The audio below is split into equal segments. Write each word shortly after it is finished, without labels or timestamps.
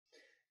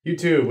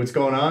YouTube, what's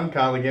going on?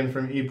 Kyle again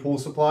from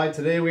ePoolSupply.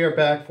 Today we are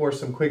back for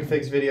some quick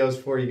fix videos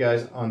for you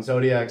guys on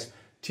Zodiac's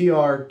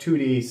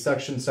TR2D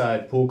suction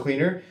side pool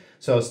cleaner.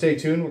 So stay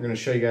tuned, we're going to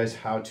show you guys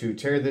how to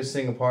tear this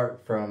thing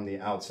apart from the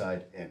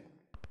outside in.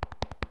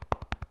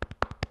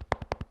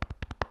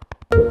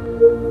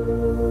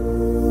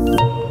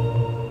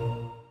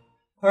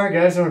 Alright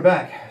guys, and we're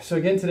back. So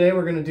again today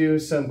we're going to do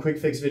some quick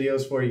fix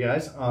videos for you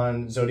guys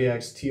on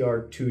Zodiac's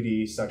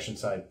TR2D suction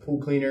side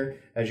pool cleaner.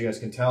 As you guys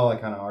can tell, I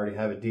kind of already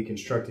have it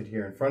deconstructed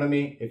here in front of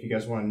me. If you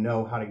guys want to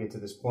know how to get to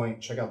this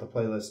point, check out the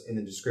playlist in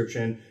the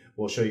description.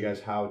 We'll show you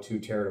guys how to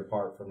tear it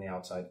apart from the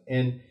outside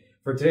in.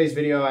 For today's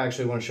video, I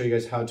actually want to show you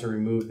guys how to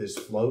remove this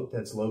float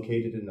that's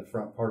located in the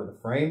front part of the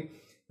frame.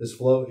 This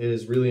float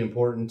is really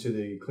important to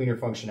the cleaner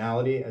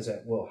functionality as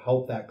it will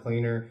help that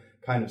cleaner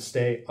kind of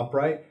stay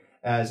upright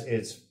as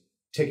it's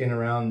ticking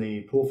around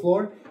the pool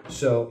floor.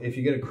 So if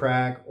you get a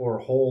crack or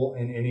a hole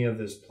in any of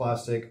this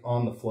plastic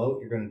on the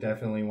float, you're going to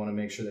definitely want to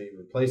make sure that you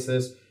replace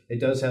this. It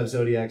does have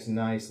Zodiac's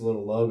nice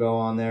little logo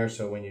on there,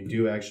 so when you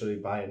do actually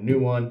buy a new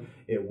one,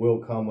 it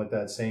will come with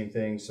that same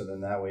thing. So then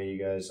that way you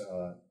guys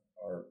are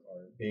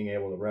being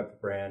able to rep the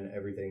brand,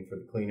 everything for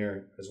the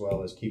cleaner, as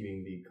well as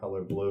keeping the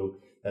color blue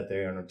that they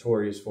are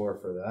notorious for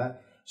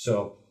that.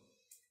 So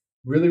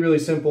really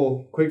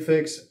simple quick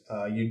fix.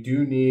 You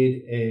do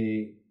need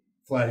a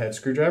flathead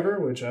screwdriver,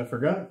 which I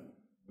forgot.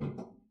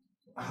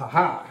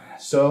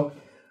 So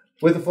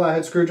with a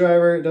flathead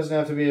screwdriver, it doesn't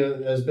have to be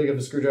as big of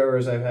a screwdriver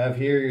as I have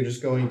here. You're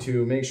just going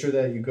to make sure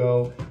that you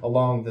go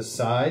along the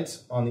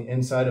sides on the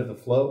inside of the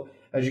float.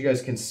 As you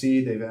guys can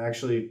see, they've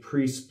actually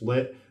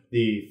pre-split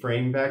the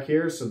frame back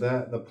here. So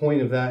that the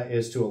point of that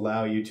is to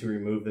allow you to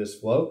remove this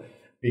float,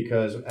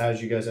 because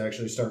as you guys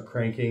actually start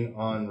cranking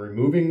on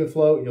removing the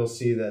float, you'll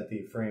see that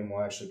the frame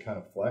will actually kind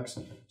of flex.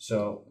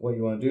 So what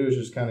you want to do is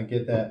just kind of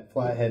get that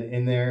flathead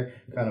in there,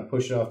 kind of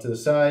push it off to the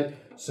side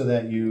so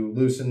that you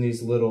loosen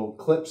these little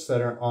clips that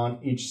are on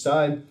each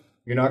side.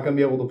 You're not going to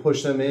be able to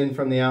push them in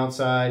from the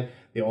outside.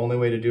 The only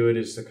way to do it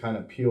is to kind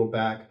of peel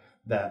back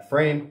that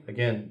frame.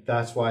 Again,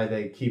 that's why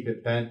they keep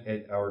it bent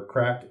or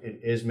cracked.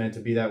 It is meant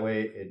to be that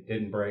way. It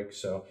didn't break.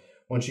 So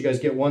once you guys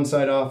get one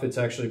side off, it's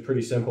actually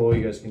pretty simple.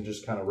 You guys can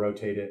just kind of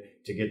rotate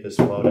it to get this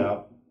float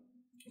out.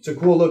 It's a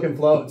cool looking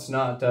float. It's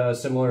not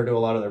similar to a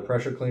lot of their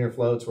pressure cleaner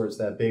floats where it's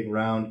that big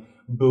round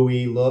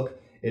buoy look.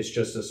 It's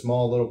just a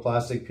small little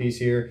plastic piece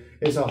here.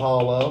 It's a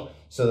hollow,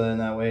 so then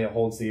that way it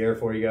holds the air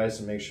for you guys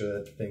to make sure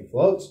that the thing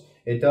floats.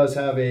 It does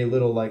have a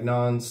little like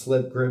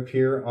non-slip grip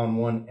here on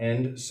one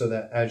end, so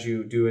that as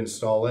you do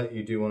install it,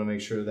 you do want to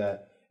make sure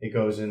that it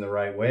goes in the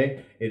right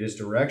way. It is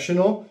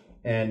directional,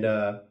 and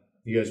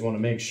you guys want to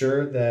make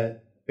sure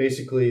that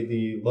basically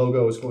the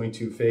logo is going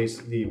to face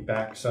the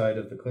back side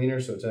of the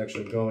cleaner, so it's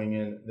actually going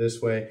in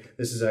this way.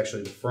 This is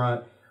actually the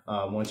front.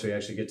 Once we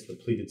actually get to the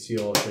pleated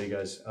seal, I'll show you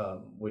guys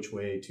which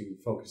way to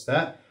focus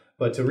that.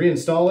 But to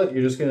reinstall it,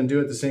 you're just going to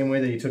do it the same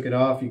way that you took it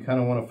off. You kind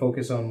of want to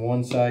focus on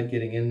one side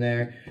getting in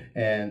there,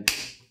 and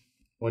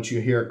once you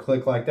hear a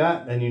click like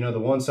that, then you know the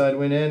one side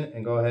went in,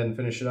 and go ahead and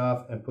finish it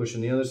off and push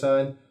in the other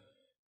side.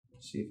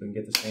 See if we can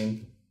get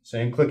the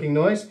same clicking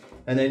noise,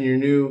 and then your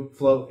new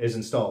float is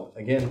installed.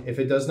 Again, if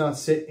it does not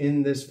sit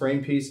in this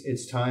frame piece,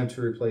 it's time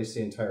to replace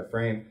the entire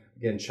frame.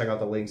 Again, check out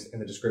the links in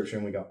the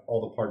description. We got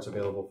all the parts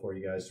available for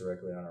you guys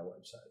directly on our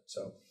website.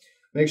 So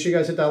make sure you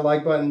guys hit that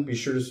like button. Be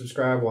sure to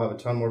subscribe. We'll have a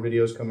ton more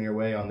videos coming your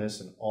way on this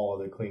and all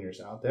other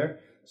cleaners out there.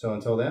 So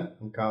until then,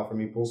 I'm Kyle from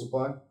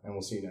ePoolSupply, and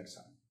we'll see you next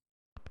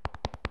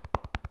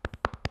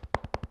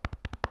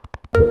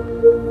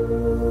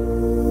time.